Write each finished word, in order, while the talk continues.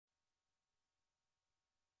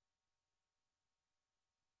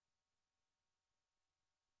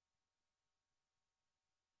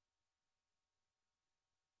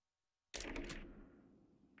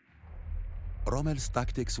Rommel's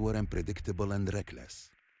tactics were unpredictable and reckless,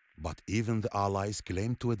 but even the Allies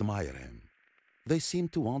claimed to admire him. They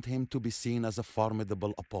seemed to want him to be seen as a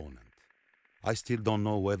formidable opponent. I still don't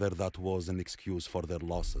know whether that was an excuse for their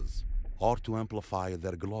losses, or to amplify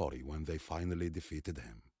their glory when they finally defeated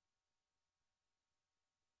him.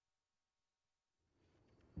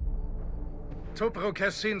 Tobruk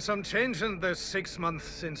has seen some change in the 6 months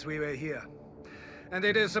since we were here. And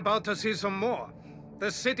it is about to see some more. The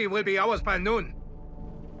city will be ours by noon.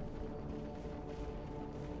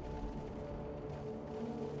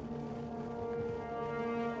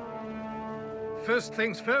 First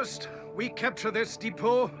things first, we capture this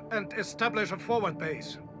depot and establish a forward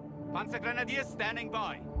base. Panzergrenadiers standing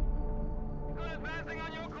by. Good advancing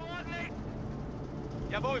on your coordinates.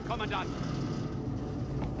 Jawohl, Kommandant.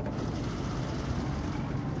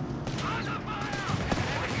 Under fire!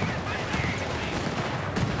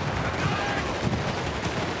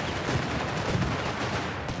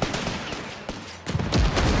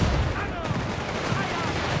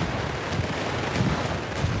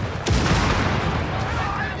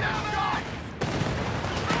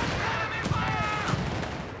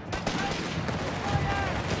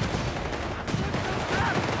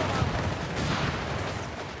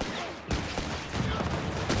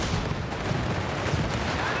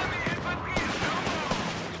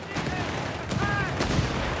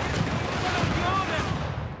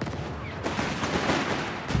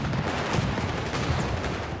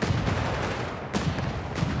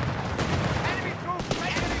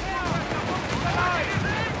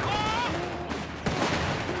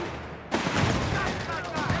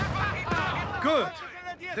 Good.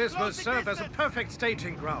 This will serve as a perfect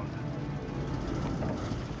staging ground.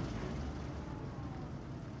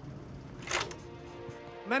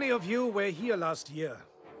 Many of you were here last year,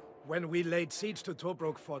 when we laid siege to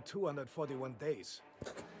Tobruk for 241 days.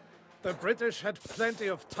 The British had plenty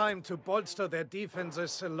of time to bolster their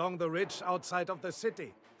defenses along the ridge outside of the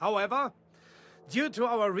city. However, due to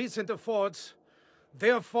our recent efforts,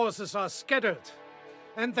 their forces are scattered,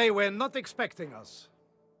 and they were not expecting us.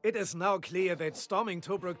 It is now clear that storming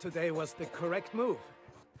Tobruk today was the correct move.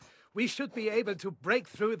 We should be able to break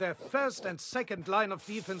through their first and second line of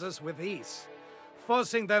defenses with ease,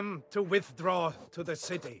 forcing them to withdraw to the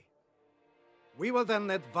city. We will then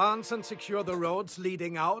advance and secure the roads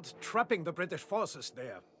leading out, trapping the British forces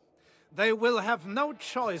there. They will have no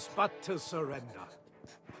choice but to surrender.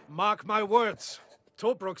 Mark my words,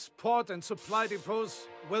 Tobruk's port and supply depots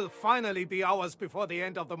will finally be ours before the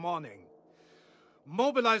end of the morning.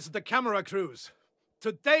 Mobilize the camera crews.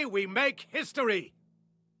 Today we make history!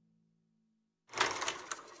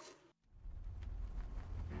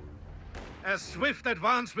 A swift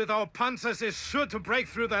advance with our panzers is sure to break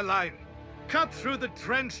through their line. Cut through the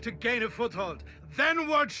trench to gain a foothold, then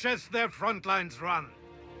watch as their front lines run.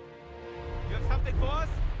 You have something for us?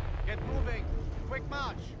 Get moving. Quick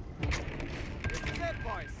march. This is it,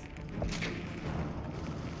 boys.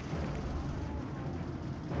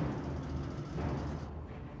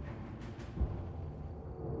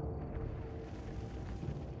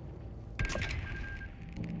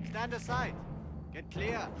 Stand aside. Get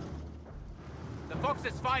clear. The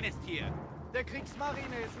Fox's finest here. The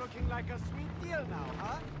Kriegsmarine is looking like a sweet deal now,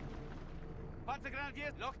 huh?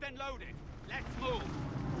 Panzergrenadiers locked and loaded. Let's move.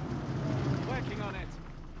 Working on it.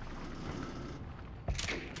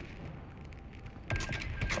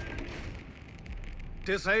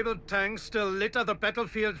 Disabled tanks still litter the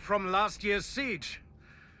battlefield from last year's siege.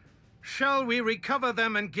 Shall we recover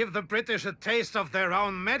them and give the British a taste of their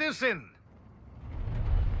own medicine?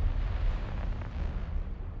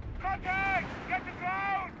 Contact! Get to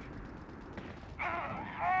ground!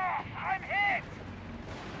 I'm hit!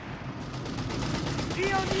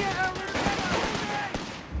 Pioniere will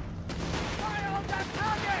fire on that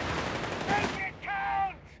target! Make it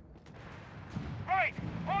count! Right,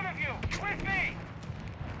 all of you, with me!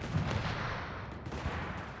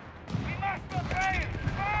 We must not fail!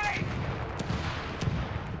 Fight!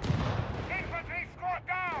 Infantry squad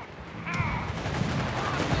down!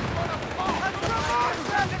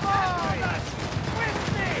 With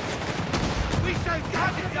me! We shall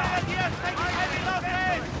get it down! Yes, take heavy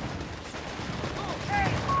losses!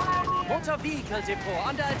 Motor vehicle depot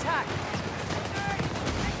under attack.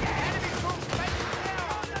 Enemy troops making clear!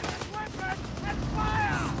 Weapons and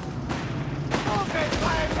fire! Okay,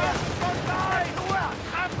 fire!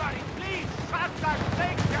 Somebody, please, shut that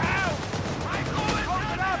thing down! I'm going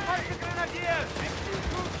to the Panzergrenadiers!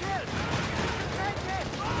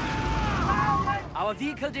 Our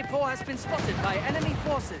vehicle depot has been spotted by enemy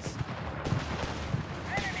forces.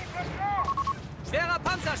 Enemy patrol! Schwerer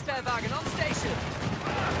Panzerstellwagen on station.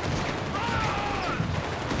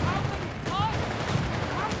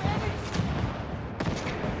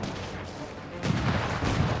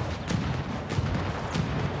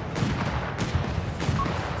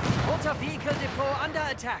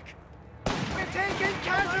 attack. We're taking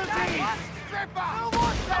casualties! Stripper! No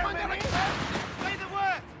more ceremony! Say the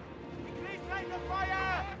word! Increase the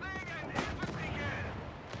fire!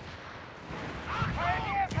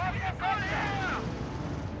 Pioneers have the offensive!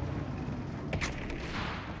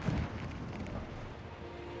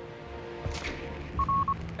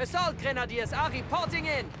 Assault grenadiers are reporting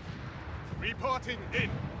in. Reporting in.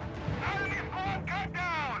 Enemy force cut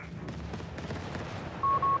down!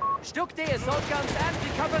 Stuck D assault guns and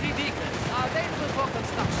recovery vehicles are available for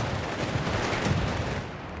construction.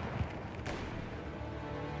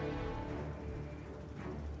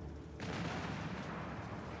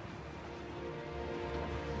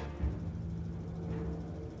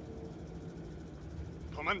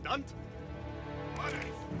 Kommandant?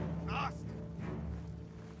 Alles! Fast!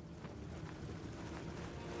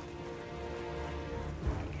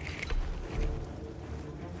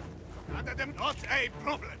 Not a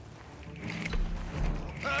problem.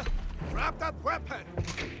 Wrapped up weapon.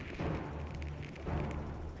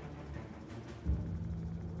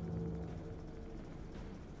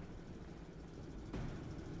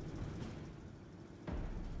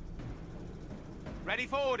 Ready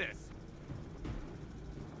for orders.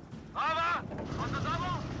 Over! On the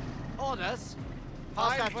double! Orders? Pass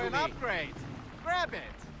Time that for to an me. upgrade. Grab it.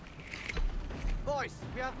 Boys,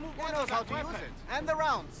 we have moved Who knows how to use it? And the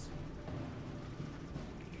rounds.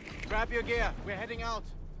 Grab your gear. We're heading out.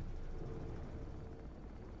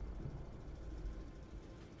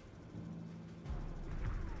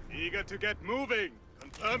 Eager to get moving.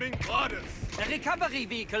 Confirming orders. A recovery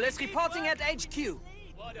vehicle is reporting at HQ.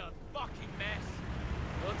 What a fucking mess.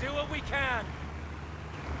 We'll do what we can.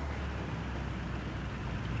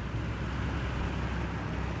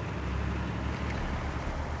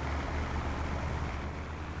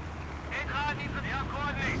 Intra needs to have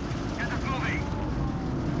coordinates. Get us moving.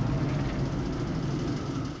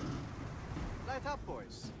 Light up,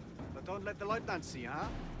 boys. But don't let the lieutenant see, huh?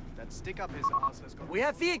 That stick up his ass has got... We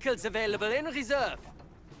have vehicles available in reserve.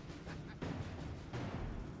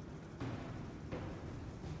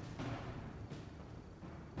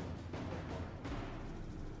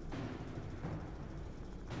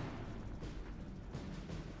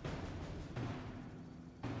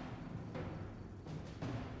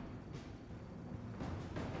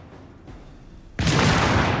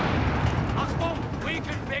 Achtung, we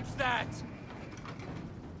can fix that.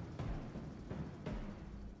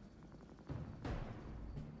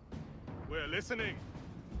 We're listening.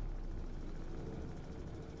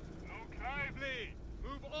 Look lively.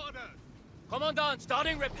 Move orders. Commandant,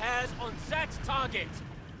 starting repairs on set target.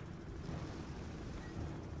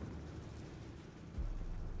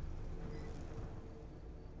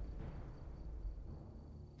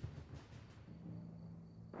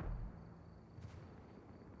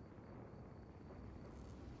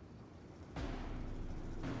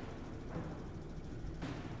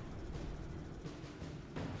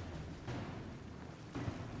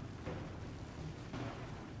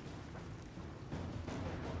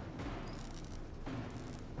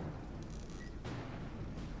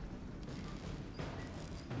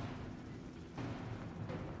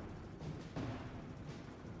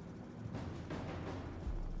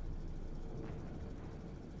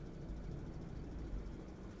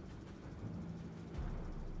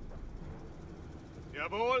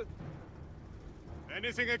 Jawohl.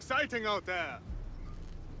 Anything exciting out there?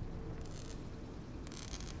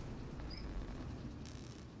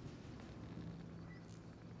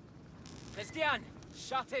 Christian,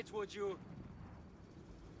 shut it, would you?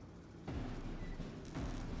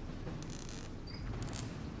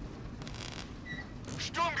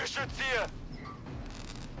 Sturmgeschütz hier!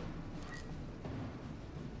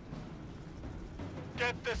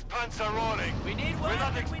 Get this panzer rolling. We need We're work not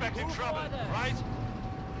and we expecting move trouble, orders. right?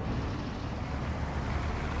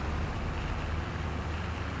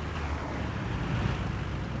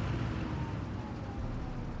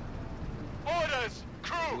 Orders!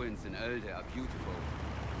 Crew! Ruins in Elde are beautiful.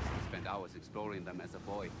 I spent hours exploring them as a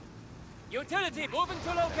boy. Utility moving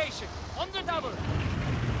to location. On the double.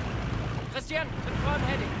 Christian, confirm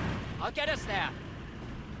heading. I'll get us there.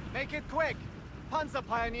 Make it quick! Panzer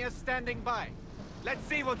pioneers standing by. Let's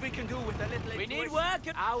see what we can do with a little We need intuition. work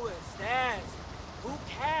and hours, stairs. Who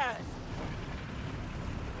cares?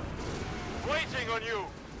 Waiting on you!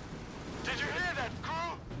 Did you hear that,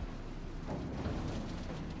 crew?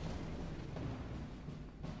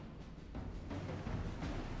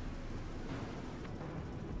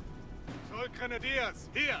 Assault Grenadiers,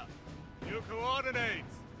 here! New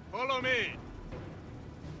coordinates! Follow me!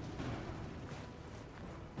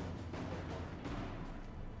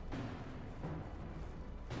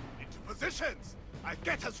 Into positions! I'll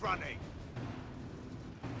get us running!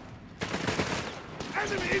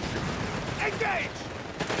 Enemies! Engage!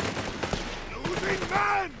 Losing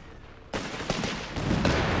men!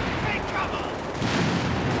 Take cover!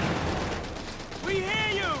 We hear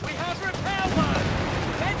you! We have repair work!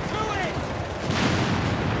 Get to it!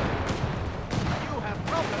 You have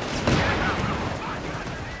problems!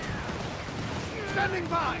 Standing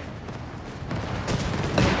by!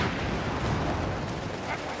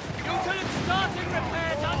 Units starting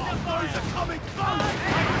repairs under fire! Boys are coming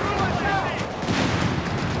close!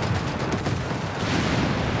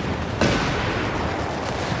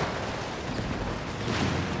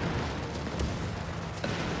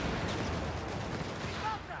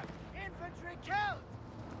 Infantry killed!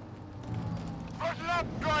 Throttle up,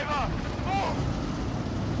 driver! Move!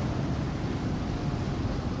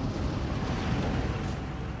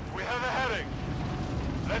 We have a heading.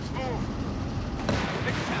 Let's move.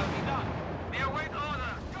 It shall be done. They await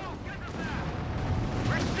order. Go, get them there!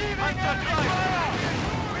 Receiving enemy fire!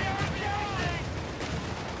 We are engaging!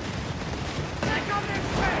 Take on this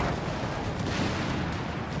way!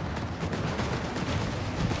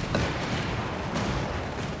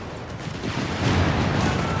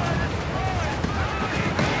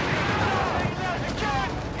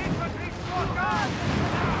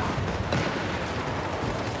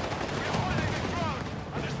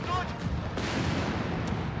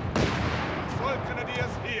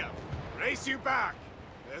 Race you back!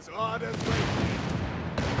 There's orders waiting!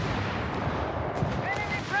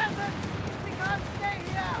 Enemy presence! We can't stay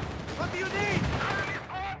here! What do you need? Enemy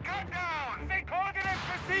spawn cut down! Make coordinates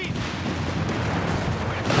proceed!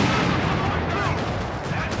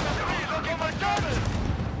 That's the three! Look at my guns!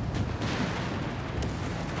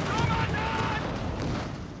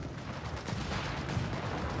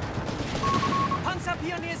 Panzer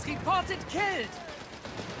Pioneers reported killed!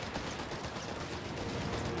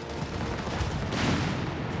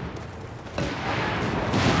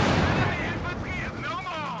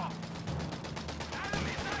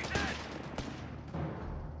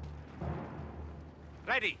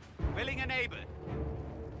 Ready. Willing and able.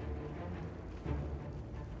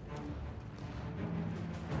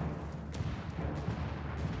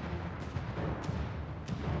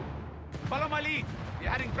 Follow my lead. We're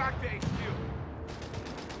heading back to HQ.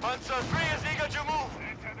 Panzer 3 is eager to move!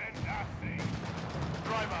 Better than nothing.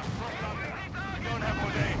 Driver, throttle up. We don't have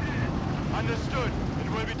all day. Understood. It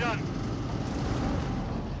will be done.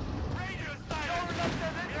 Radio silence!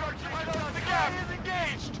 The gap is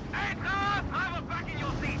engaged! Hey, Tom! I will back in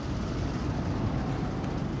your seat!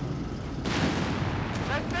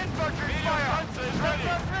 That infantry fire! Panzer is ready!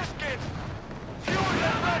 Let's not risk it! Fuel is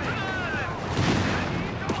ready!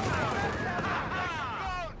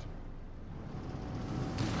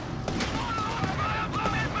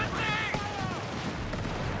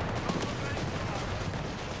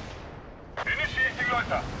 Initiating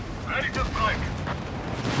Leute. Ready to strike.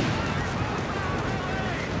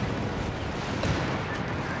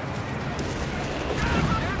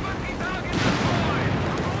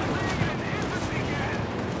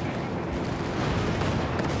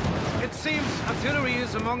 It seems artillery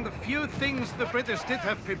is among the few things the British did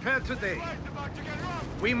have prepared today.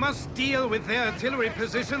 We must deal with their artillery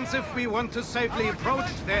positions if we want to safely approach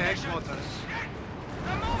their headquarters.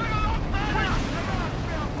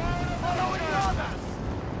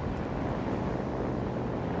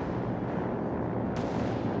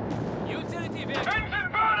 Utility vehicle!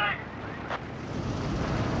 Engine burning!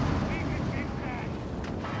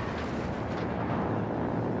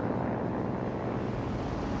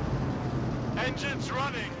 Engines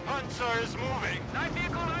running. Panzer is moving. Light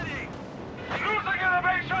vehicle ready. Losing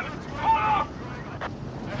elevation. Pull up.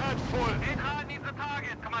 Ahead full. Eintracht needs a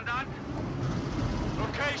target, Commandant.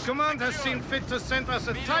 Location. Command has secured. seen fit to send us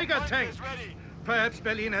a Medium Tiger punch tank. is ready. Perhaps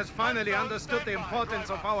Berlin has finally Panzer, understood the stand by, importance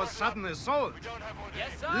of driver. our sudden assault. We don't have all day.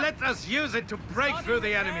 Yes, sir? Let us use it to break through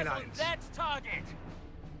the enemy Repairs on lines. that target!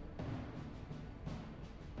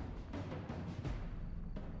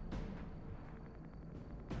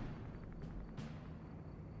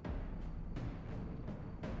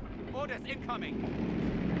 Orders incoming.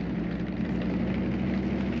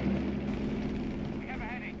 We have a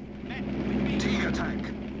heading. Men, with me. Tiger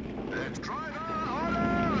tank. Let's driver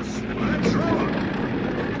orders. Let's roll.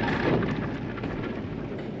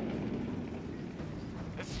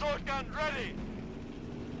 Assault gun ready.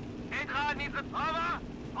 Eintracht needs a over.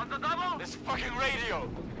 On the double. This fucking radio.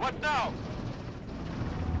 What now?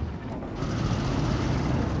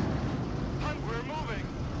 We're moving.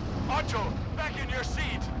 Otto, back in your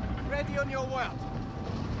seat. Ready on your word.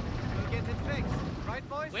 We'll get it fixed. Right,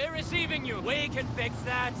 boys? We're receiving you! We can fix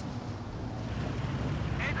that!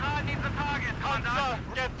 needs a target, Panzer,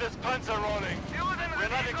 get this Panzer rolling. We're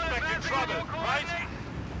not expecting trouble, right?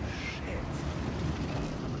 Shit.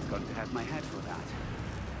 Someone's got to have my head for that.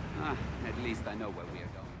 Ah, at least I know where we are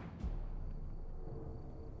going.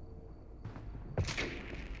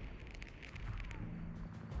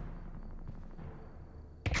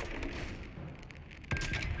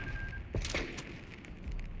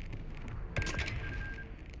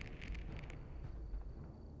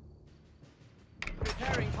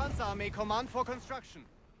 Preparing Panzerarmee Command for construction.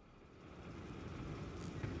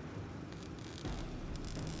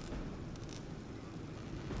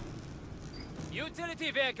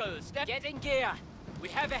 Utility vehicles, get in gear. We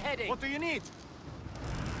have a heading. What do you need?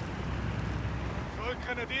 Full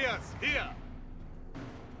Grenadiers, here!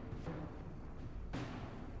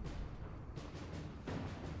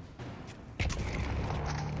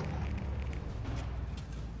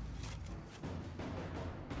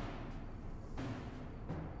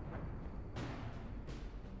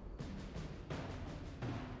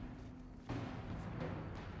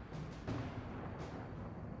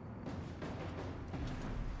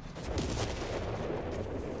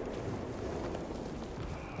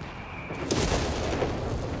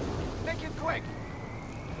 Make it quick!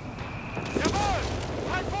 Jawohl!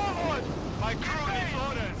 Halt forward! My crew needs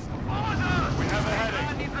orders. Orders! We have a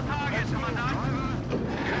heading. Needs a target, Commandant.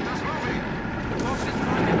 Get us moving! Forces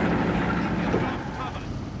running.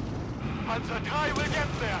 Panzer III will get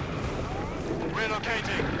there.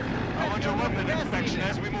 Relocating. I want your weapon inspection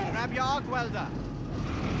as we move. Grab your arc welder.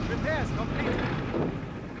 Repairs complete.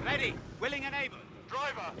 Ready! Willing and able!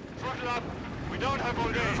 Driver, throttle up. We don't have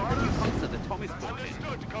all day. Panzer, the Tom is brought in.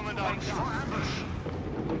 Understood, Commandant.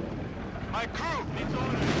 My crew needs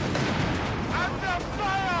orders. Under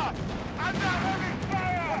fire! Under heavy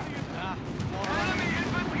fire! Enemy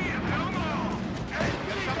infantry at Elmo!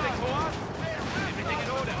 Got something for us? Everything in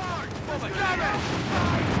order. Forward. Damage!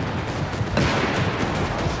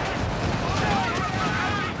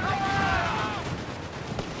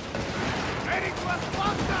 Heading to us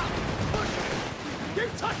faster! Push it!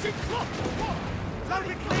 Keep touching clock! Loud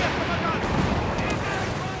and clear, Commandant!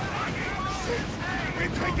 Shit!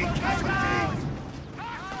 We're taking casualties!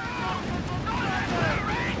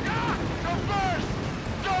 Go first!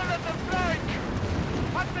 Don't at the flank!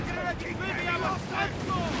 Panzer Grenadiers will be our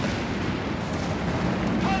central!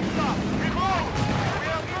 Panzer! We move! We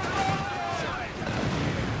have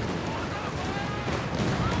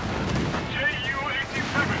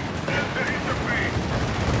Ju-87, enter interface!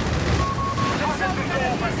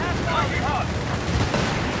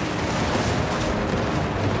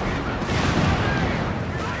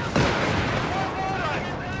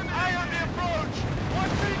 Eye on the approach! What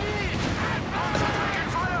we need!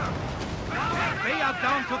 They are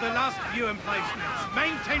down to the last few emplacements.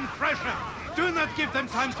 Maintain pressure. Do not give them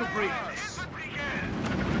time to breathe.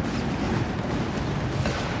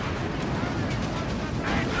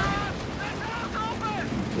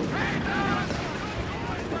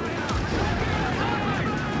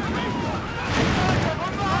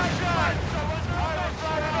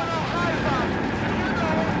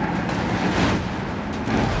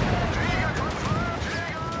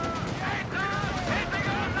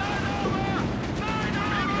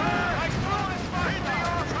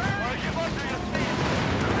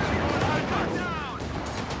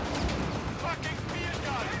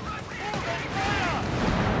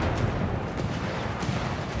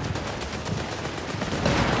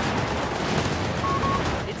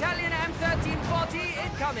 Italian M1340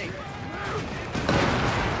 incoming.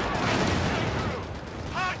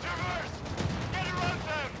 Hard reverse! Get around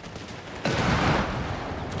them!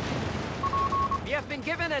 We have been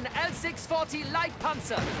given an L640 light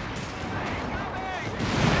panzer.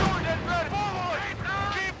 Forward!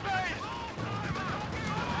 Keep pace!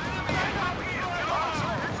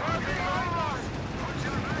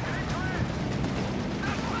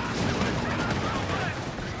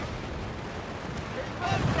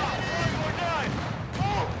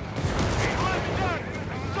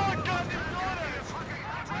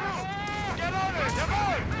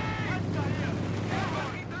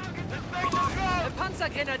 The Panzer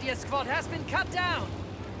Grenadier squad has been cut down.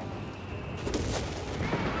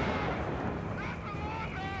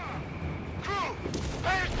 Crew,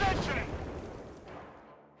 pay attention!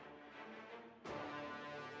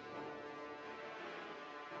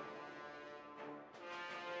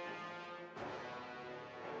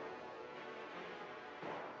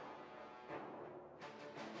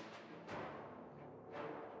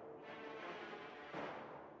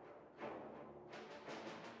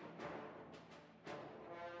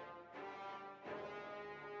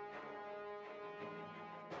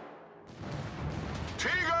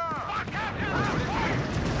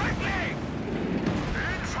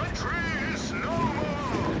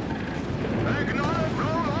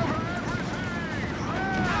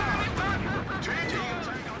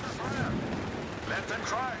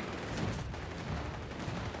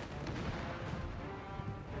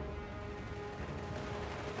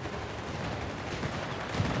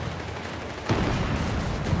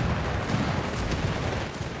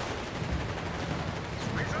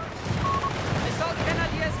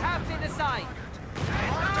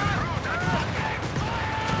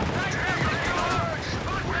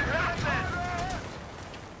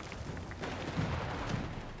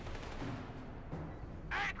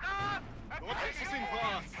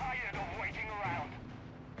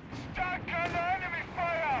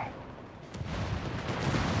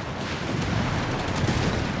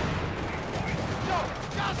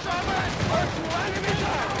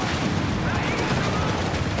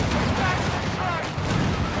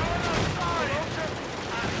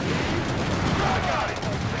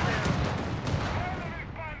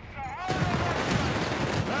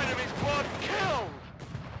 Enemy squad killed!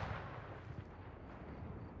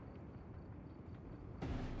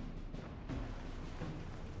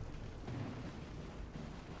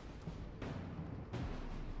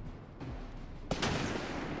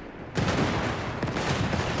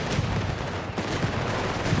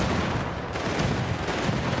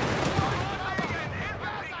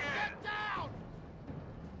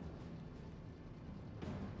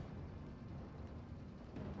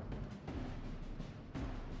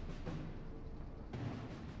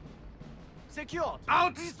 Secured.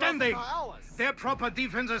 Outstanding! These are ours. Their proper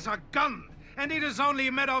defenses are gone, and it is only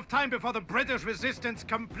a matter of time before the British resistance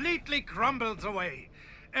completely crumbles away.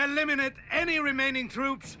 Eliminate any remaining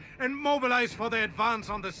troops and mobilize for the advance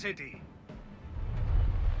on the city.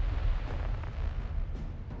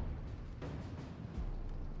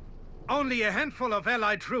 Only a handful of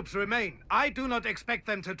Allied troops remain. I do not expect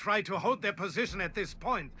them to try to hold their position at this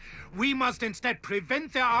point. We must instead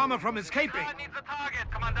prevent their armor from escaping. Needs a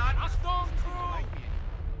target, Commandant. Achtung, crew!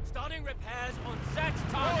 Starting repairs on that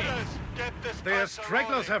target. Orders! Get this Their panzer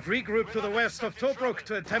stragglers rolling. have regrouped to the west of Tobruk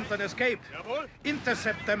to attempt an escape.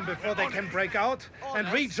 Intercept them before they can break out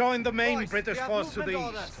and rejoin the main Boys, British we have force to the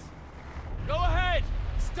movement east. orders. Go ahead!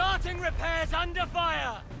 Starting repairs under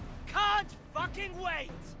fire! Can't fucking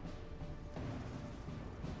wait!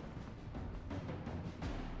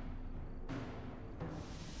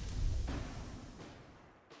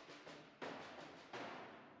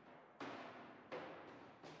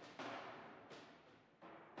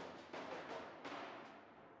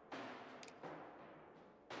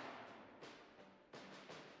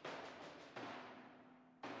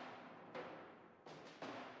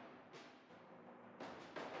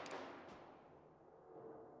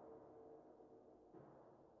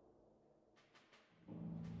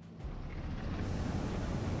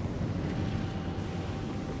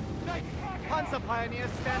 Panzer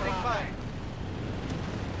Pioneers standing by.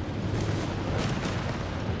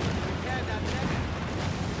 Repair that cannon.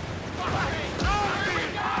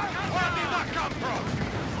 Where did that come from?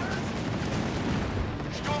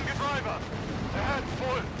 Sturmgedriver! Ahead,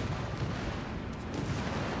 full!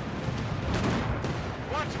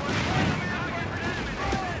 Watch for the enemy!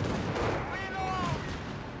 Reload!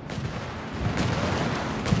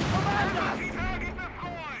 Commander! Target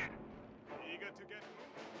destroyed! Eager to get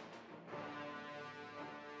moving.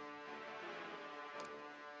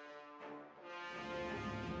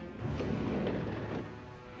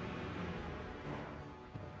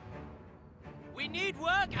 We need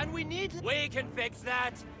work and we need... We can fix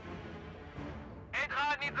that!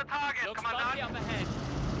 Adrian needs a target, Looks Commandant. bumpy up ahead.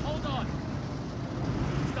 Hold on.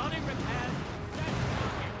 Starting repairs.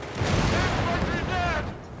 Infantry dead!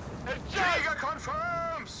 Tiger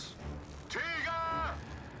confirms! Tiger!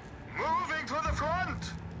 Moving to the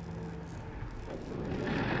front!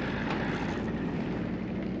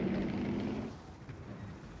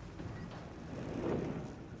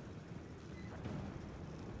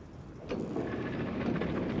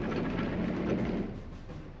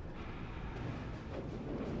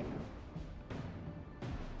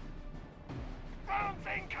 Bombs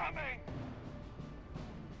incoming!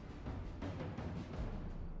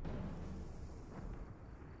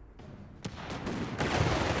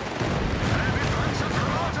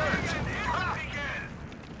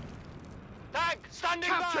 Tank, standing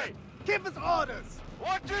Captain, give us orders. by!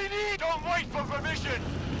 What do you need? Don't wait for permission!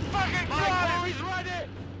 Fucking drive! Is ready!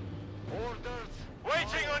 Orders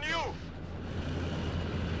waiting on you!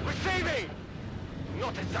 Receiving!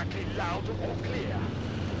 Not exactly loud or clear.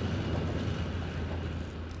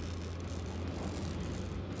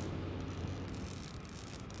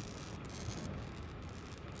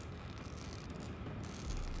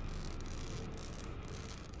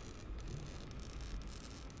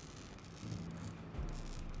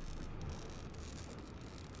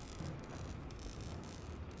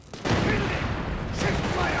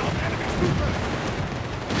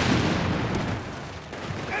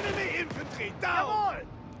 Enemy infantry down.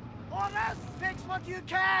 Orders, fix what you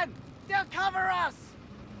can. They'll cover us.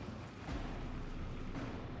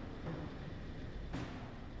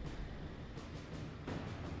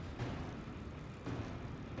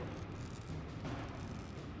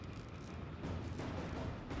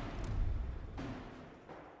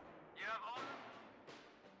 You have orders?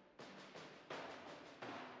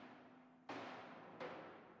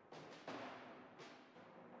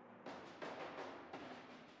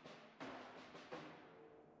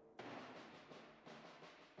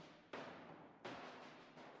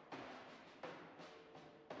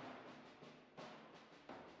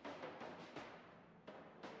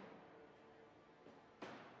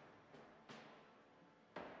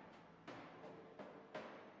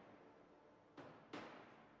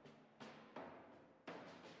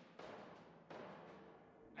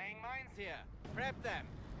 here. Prep them.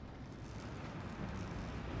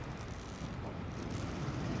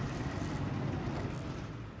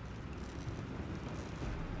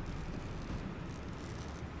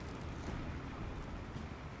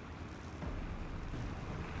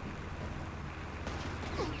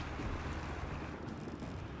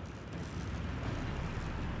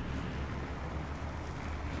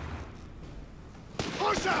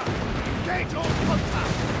 Pusher! Gate on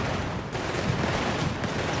contact!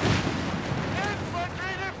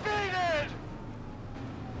 Infantry defeated!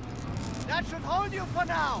 That should hold you for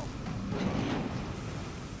now.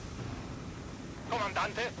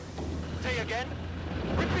 Comandante, say again.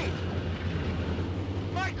 Repeat.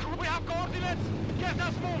 My crew, we have coordinates. Get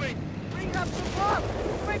us moving. Bring up support!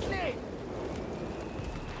 Quickly!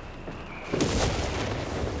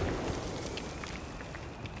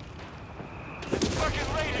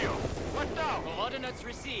 Fucking radio. What now? Coordinates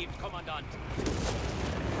received, Commandant.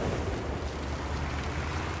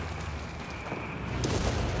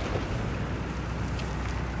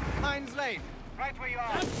 Mines laid. Right where you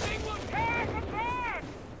are. That thing will Take the bird!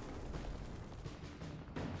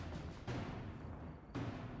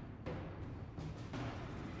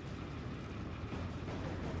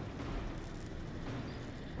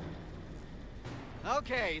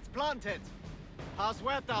 Okay, it's planted. Pass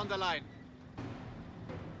word down the line.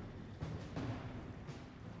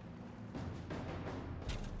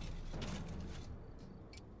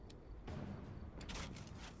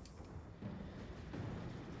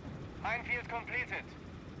 Minefield completed.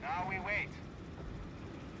 Now we wait.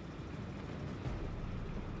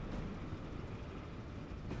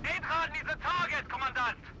 Eintracht needs a target,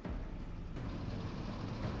 Commandant!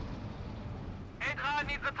 Eintracht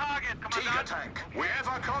needs a target, Commandant! Tiger tank, we have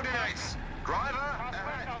our coordinates. Driver, Pass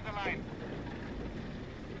word down the line.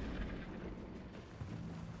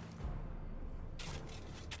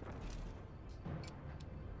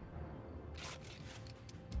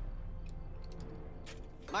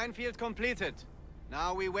 Minefield completed.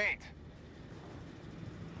 Now we wait.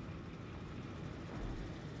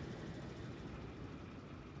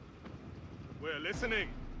 We're listening.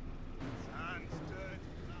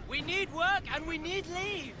 We need work and we need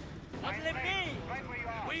leave. What'll it be? Right where you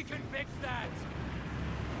are. We can fix that.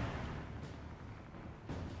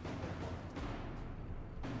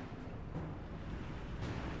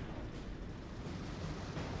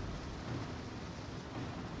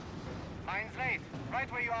 Mines laid.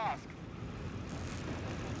 Right where you ask.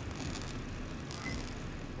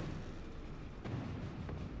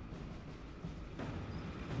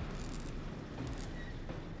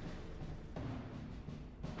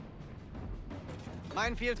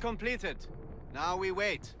 Minefield completed. Now we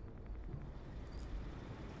wait.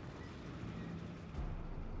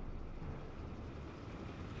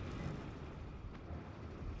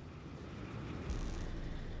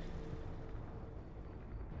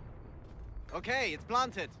 Okay, it's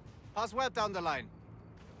planted. Pass word down the line.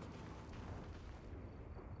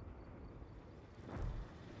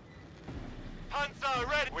 Panzer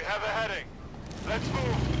ready. We have a heading. Let's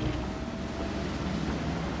move.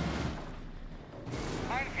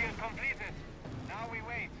 Minefield completed. Now we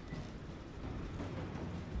wait.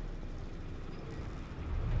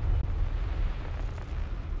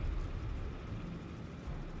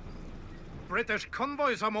 British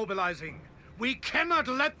convoys are mobilizing. We cannot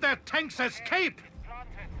let their tanks escape! It's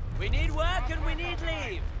planted. We need work and we need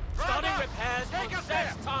leave. Starting Driver, repairs take on us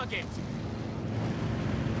set there. target.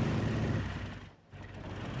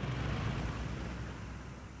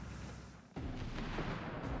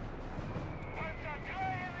 Panzer,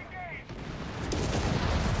 clear and engage.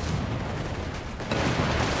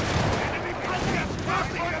 enemy pilots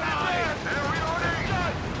crossing the line. They're reloading.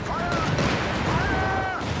 Fire!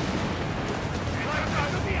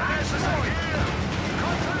 This is all here.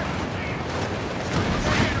 Contact!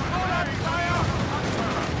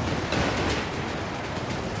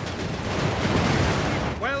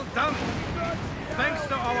 Well done! Thanks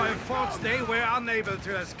to our efforts, they were unable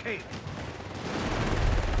to escape.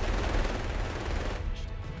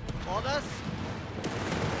 Orders?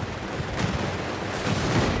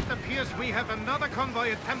 It appears we have another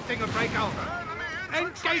convoy attempting a breakout.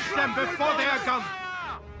 Engage them before they are gone!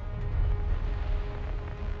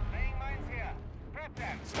 Laying mines here. Prep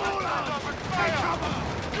them. Take cover!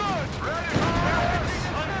 Good. Ready for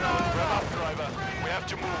Rev up, driver. We have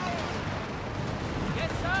to move.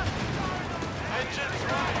 Yes, sir. Engines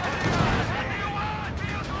right.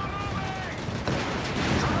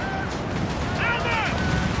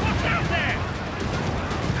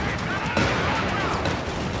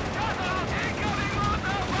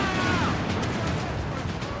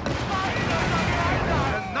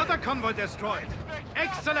 Another convoy convoy destroyed.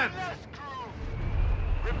 Excellent!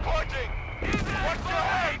 Reporting! Watch your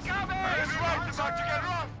heads! This right's about to get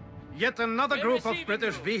rough! Yet another group of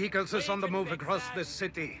British vehicles is on the move across this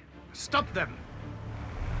city. Stop them!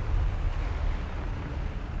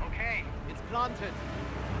 Okay, it's planted.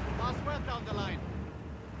 Fast work down the line.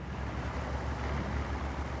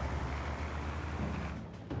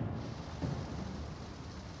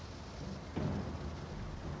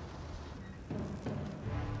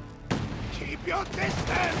 Keep your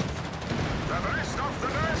distance! The rest of the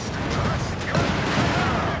rest, trust your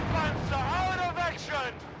plans are out of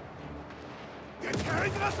action! They're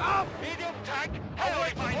tearing us up! Medium tank,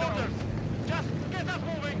 away my orders! Just get us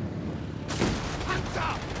moving!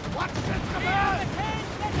 Panzer! Watch this command!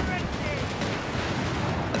 Enemy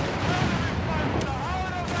plans are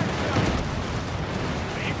out of action!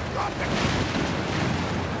 We've got it!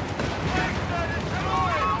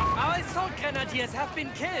 Our assault grenadiers have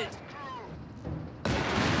been killed.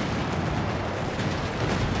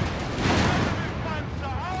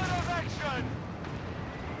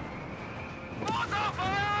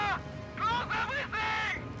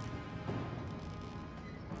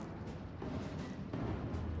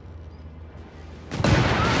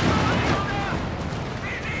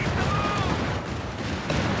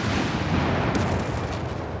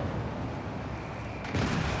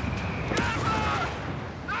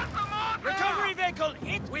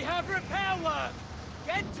 We have repair work!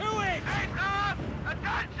 Get to it! Hands up!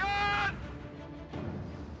 Attention!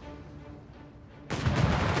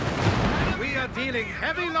 We are dealing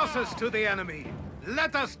heavy losses to the enemy.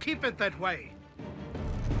 Let us keep it that way.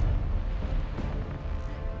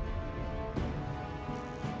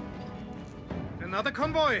 Another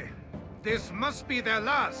convoy. This must be their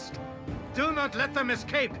last. Do not let them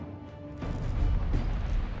escape.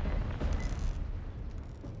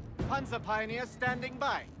 Panzer pioneers standing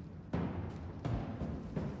by.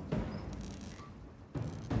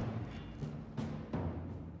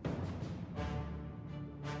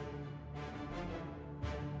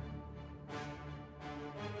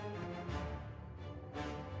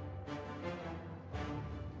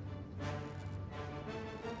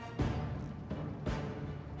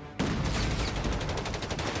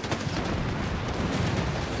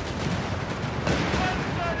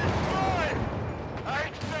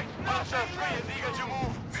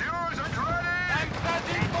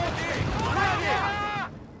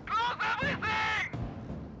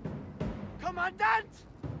 Commandant!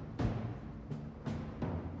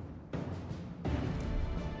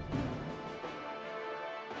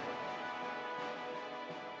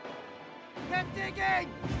 Get digging!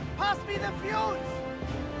 Pass me the fuels!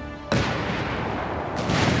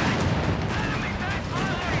 Enemy tank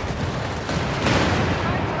firing!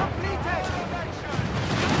 Tank completed!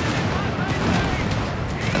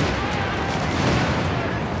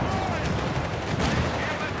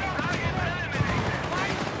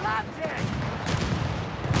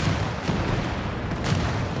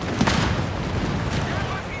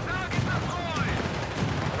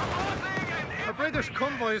 A British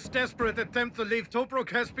convoy's desperate attempt to leave Tobruk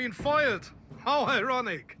has been foiled. How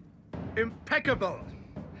ironic. Impeccable.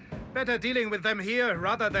 Better dealing with them here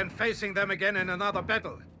rather than facing them again in another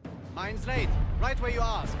battle. Mine's late. Right where you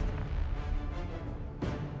asked.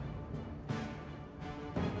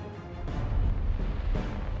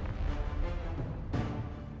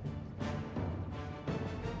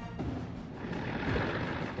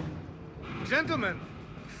 Gentlemen,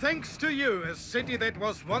 thanks to you, a city that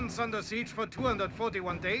was once under siege for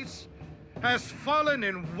 241 days has fallen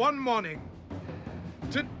in one morning.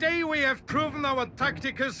 Today we have proven our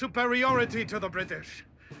tactical superiority to the British,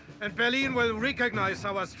 and Berlin will recognize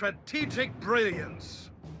our strategic brilliance.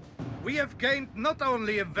 We have gained not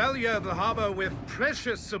only a valuable harbor with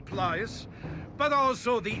precious supplies, but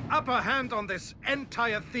also the upper hand on this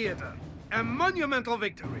entire theater. A monumental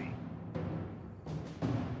victory.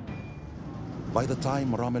 By the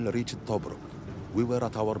time Rommel reached Tobruk, we were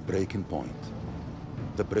at our breaking point.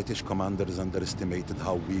 The British commanders underestimated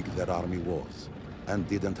how weak their army was and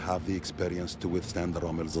didn't have the experience to withstand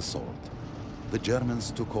Rommel's assault. The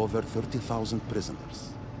Germans took over 30,000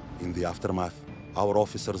 prisoners. In the aftermath, our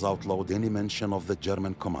officers outlawed any mention of the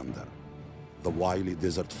German commander. The wily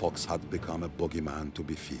desert fox had become a bogeyman to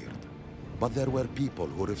be feared. But there were people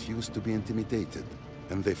who refused to be intimidated,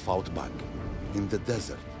 and they fought back, in the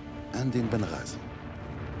desert and in Benghazi.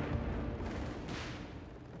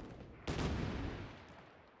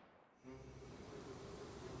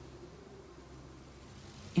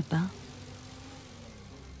 إبا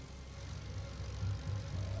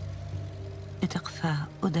اتقفى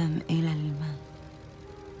أدم إلى الماء.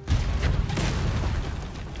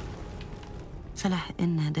 صلاح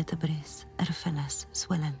إن دتبريس أرفلس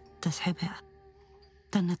سولن تسحبها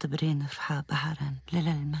تنا تبرين رفحا بحرا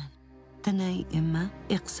للالمان تناي إما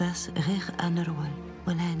إقساس غيغ أنرول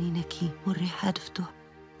ولاني نكي والريح هدفته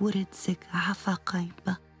ورد زك عفا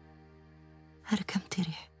قايبة هركم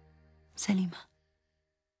تريح سليمة.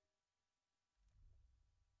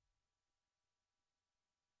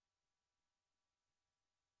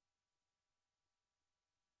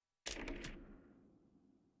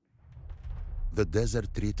 The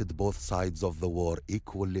desert treated both sides of the war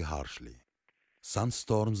equally harshly.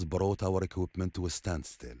 Sandstorms brought our equipment to a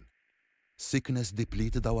standstill. Sickness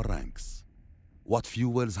depleted our ranks. What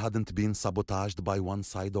fuels hadn't been sabotaged by one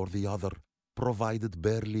side or the other provided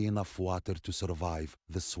barely enough water to survive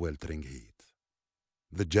the sweltering heat.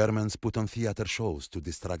 The Germans put on theater shows to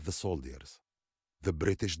distract the soldiers. The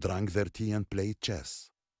British drank their tea and played chess.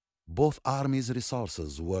 Both armies'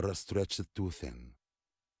 resources were stretched too thin.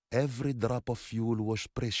 Every drop of fuel was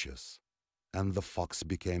precious, and the fox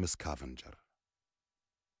became a scavenger.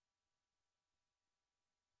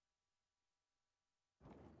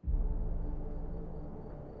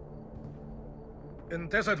 In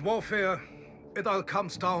desert warfare, it all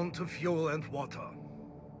comes down to fuel and water.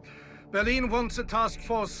 Berlin wants a task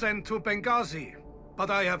force sent to Benghazi,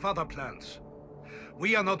 but I have other plans.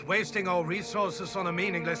 We are not wasting our resources on a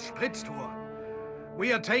meaningless spritz tour.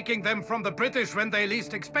 We are taking them from the British when they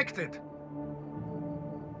least expect it.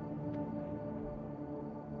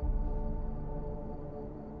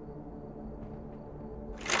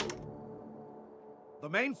 The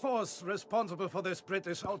main force responsible for this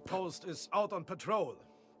British outpost is out on patrol.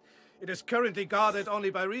 It is currently guarded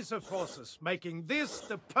only by reserve forces, making this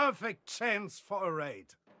the perfect chance for a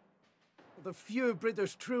raid. The few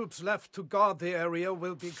British troops left to guard the area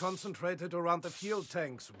will be concentrated around the fuel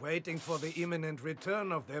tanks, waiting for the imminent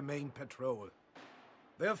return of their main patrol.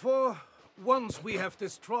 Therefore, once we have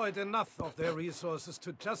destroyed enough of their resources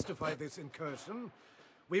to justify this incursion,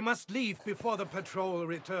 we must leave before the patrol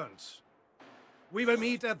returns. We will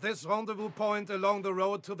meet at this rendezvous point along the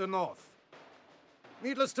road to the north.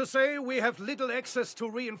 Needless to say, we have little access to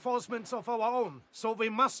reinforcements of our own, so we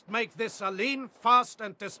must make this a lean, fast,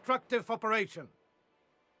 and destructive operation.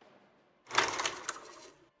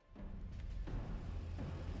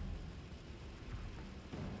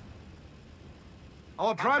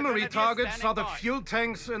 Our primary targets are the fuel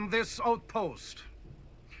tanks in this outpost.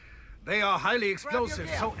 They are highly explosive,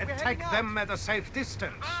 so attack them at a safe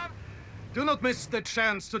distance. Do not miss the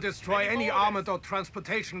chance to destroy any armored or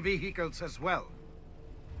transportation vehicles as well.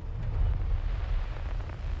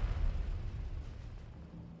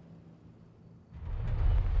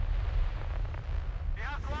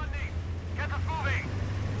 Get us moving!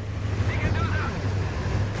 We can do that!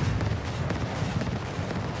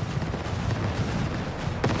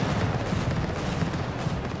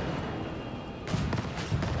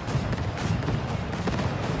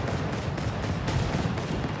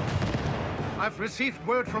 I've received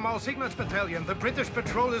word from our Signals Battalion. The British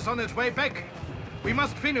patrol is on its way back. We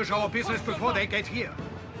must finish our business before they get here.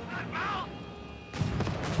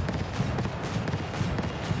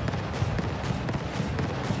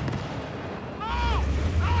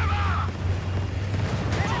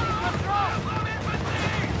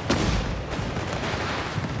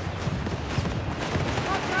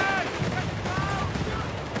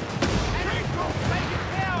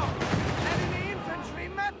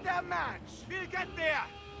 We'll get there!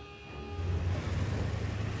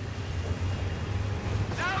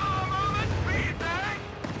 Now a moment, please, eh?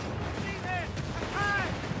 Leave it! Attack!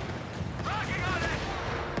 Working on it!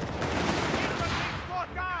 Infantry squad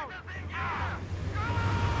down! Go!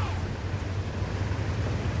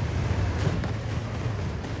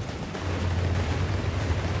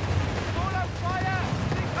 Solo fire!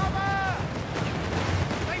 Take cover!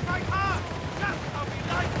 They fight hard! Just how we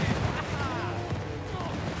like it!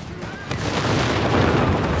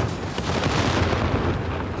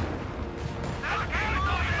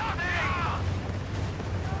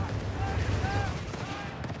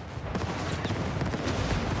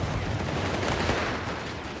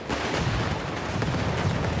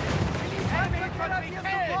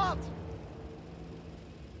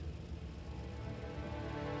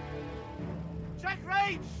 Check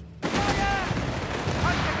range! Fire!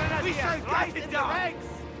 We shall right in the ranks!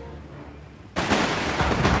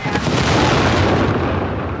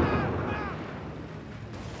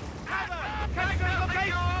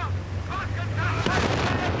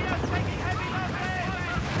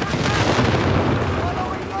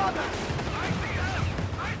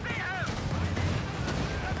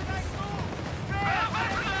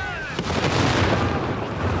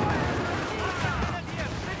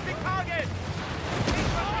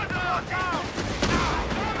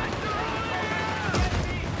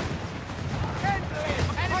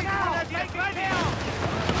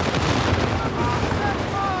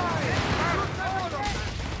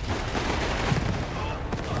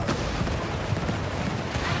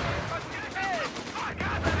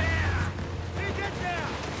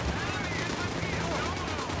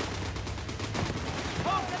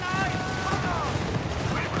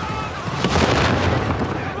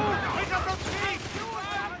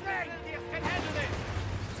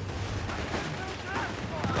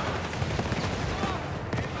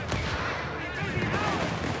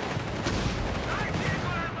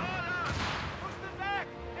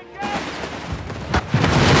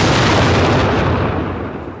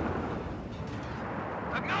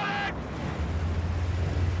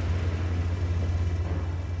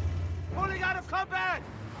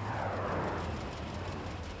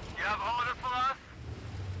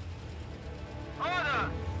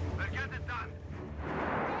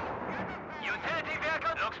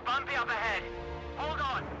 bumpy up ahead. Hold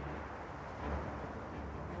on.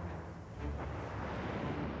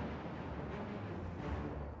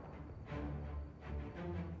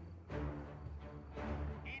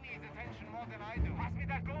 He needs attention more than I do. Pass me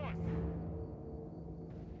that ghost.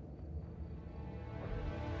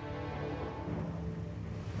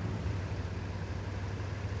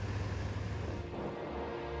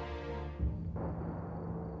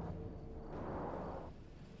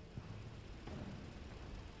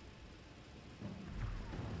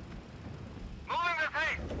 Moving the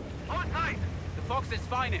pace. Hold tight. The Fox's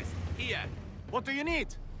finest. Here. What do you need?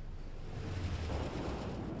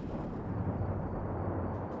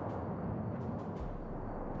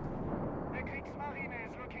 The Kriegsmarine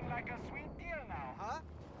is looking like a sweet deal now, huh?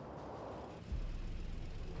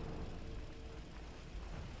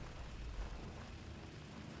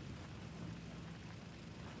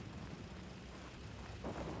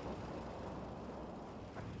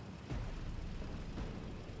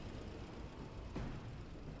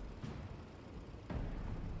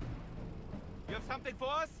 You have something for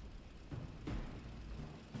us?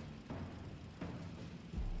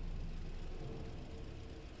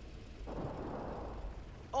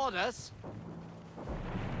 Orders?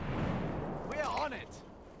 We're on it.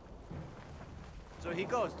 So he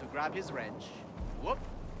goes to grab his wrench. Whoop!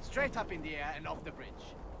 Straight up in the air and off the bridge.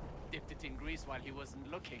 Dipped it in grease while he wasn't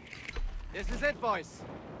looking. This is it, boys.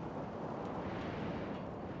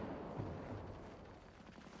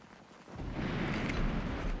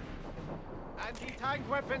 Anti-tank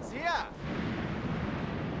weapons here!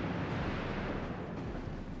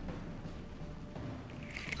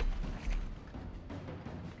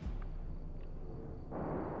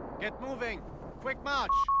 Get moving! Quick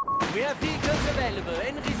march! We have vehicles available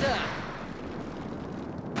in reserve.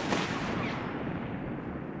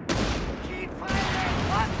 Keep firing!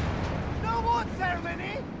 What? No more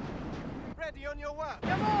ceremony! Ready on your work!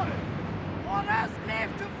 Jawohl! Orders,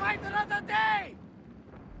 live to fight another day!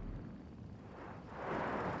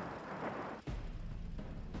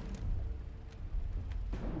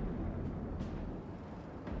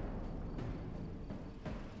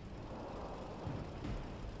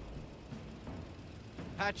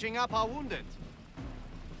 Patching up our wounded.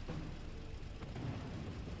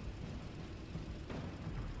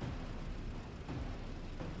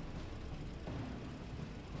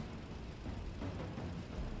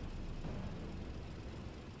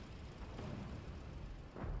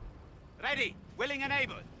 Ready, willing and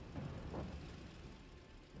able.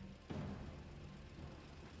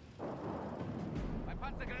 My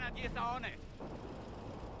Panzergrenadiers are on it.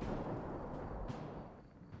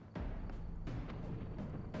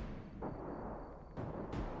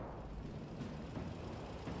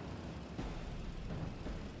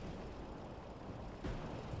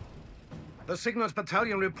 The Signals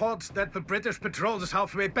Battalion reports that the British patrol is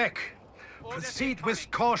halfway back. Proceed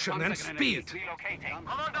with caution and speed. Relocating.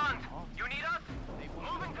 Commandant, you need us?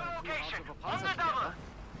 Moving to location. On the double.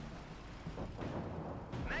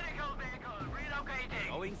 Medical vehicle relocating.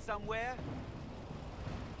 Going somewhere?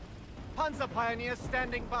 Panzer pioneers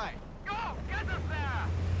standing by. Go! Get us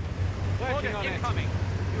there! Working on it. Incoming.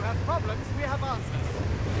 You have problems, we have answers.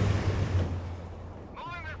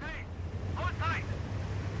 Moving the pace. Hold tight.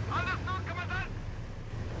 Understood, Commandant.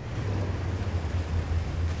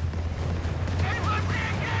 Infantry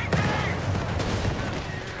engaging!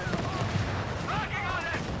 Working on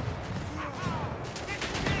it! Get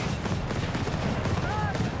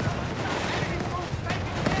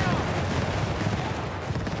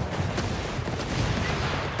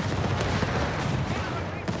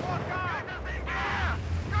us in gear!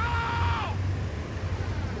 Go!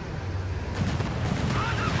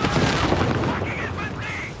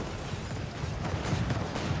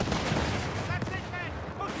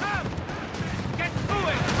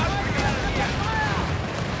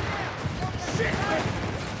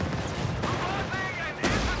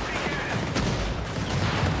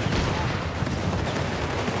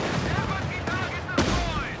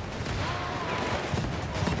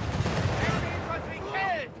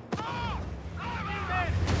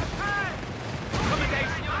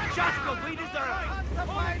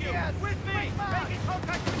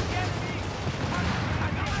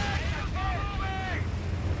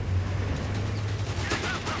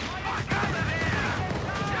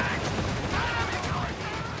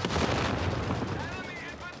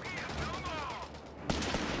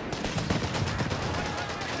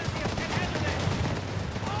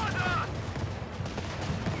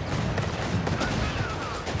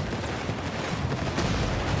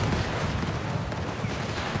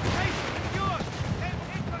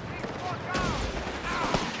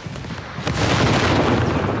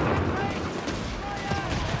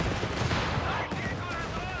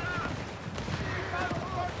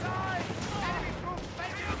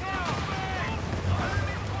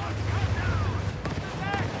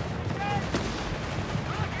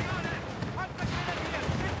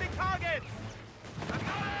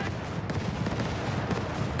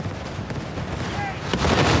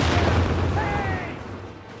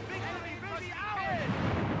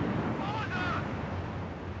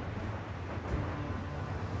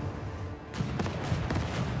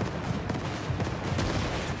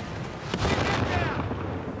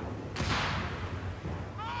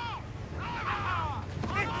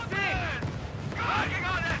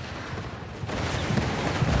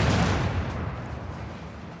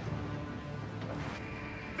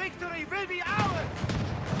 will be ours!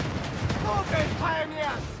 Move it,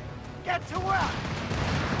 pioneers! Get to work!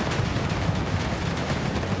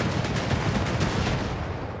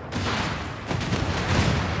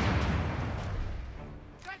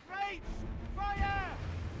 Set range! Fire!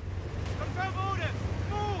 Confirm orders!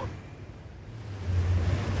 Move!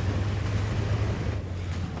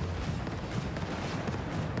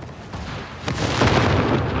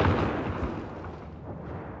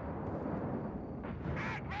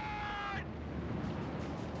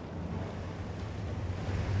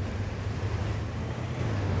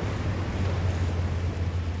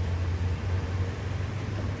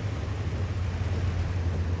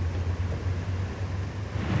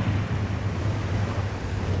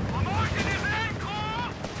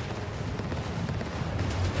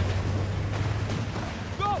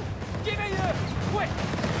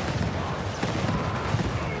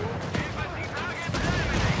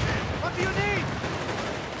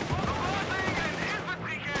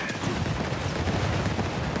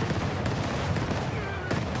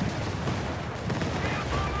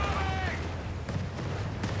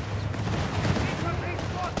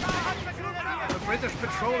 British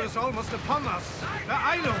patrol is almost upon us. The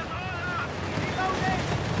island!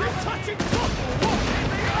 We're touching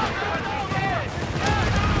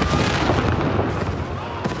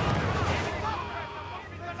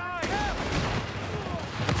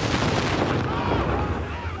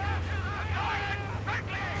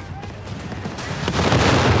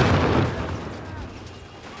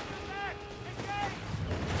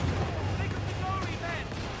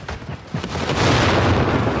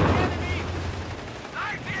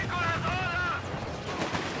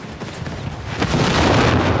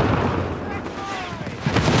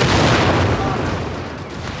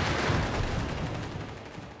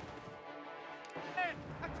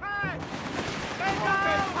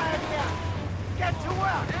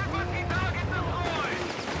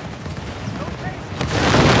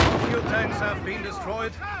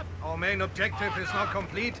Our main objective is not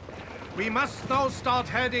complete. We must now start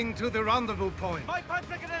heading to the rendezvous point. My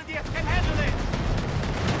Panzergrenadiers can handle it!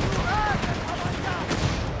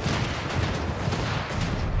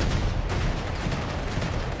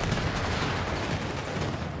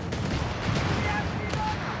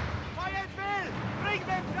 Fire at will! Bring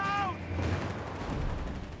them down!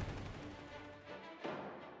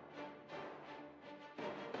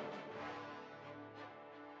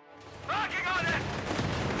 Working on it!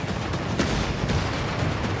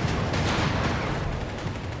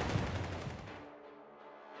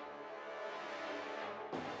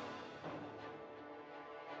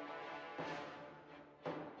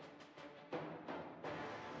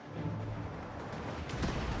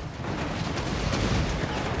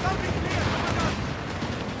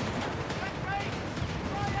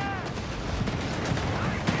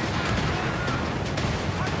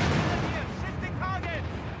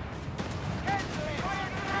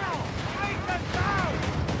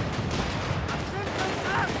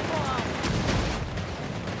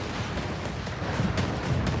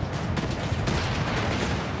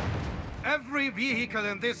 Every vehicle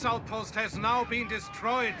in this outpost has now been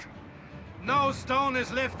destroyed. No stone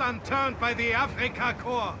is left unturned by the Afrika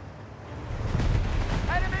Corps.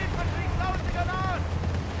 Enemy infantry closing on us!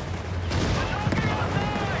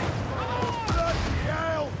 Oh, bloody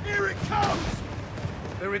hell! Here it comes!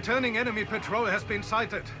 The returning enemy patrol has been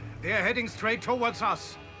sighted. They are heading straight towards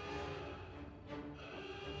us.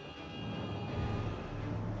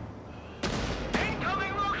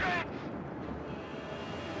 Incoming rocket!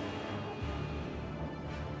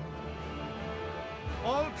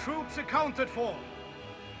 All troops accounted for.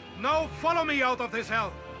 Now follow me out of this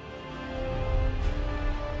hell.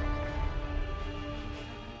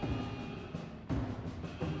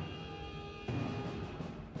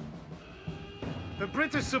 The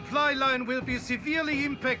British supply line will be severely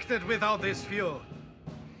impacted without this fuel.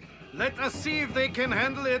 Let us see if they can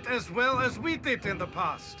handle it as well as we did in the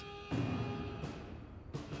past.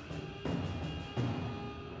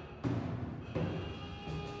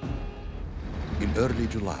 In early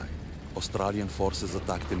July, Australian forces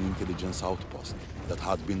attacked an intelligence outpost that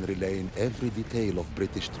had been relaying every detail of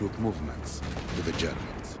British troop movements to the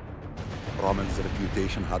Germans. Rommel's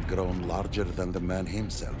reputation had grown larger than the man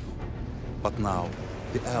himself. But now,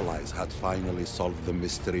 the Allies had finally solved the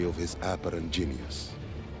mystery of his apparent genius.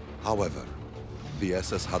 However, the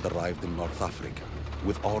SS had arrived in North Africa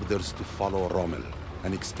with orders to follow Rommel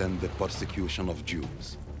and extend the persecution of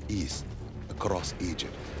Jews east, across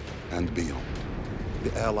Egypt, and beyond.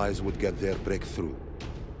 The Allies would get their breakthrough,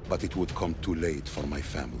 but it would come too late for my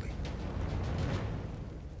family.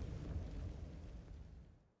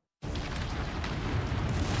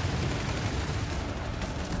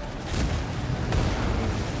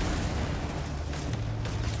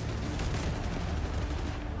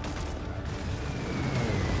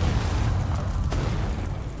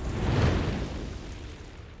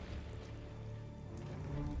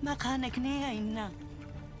 ما كان كنيا إنا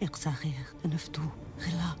إقساخيخ نفتو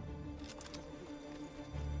غلا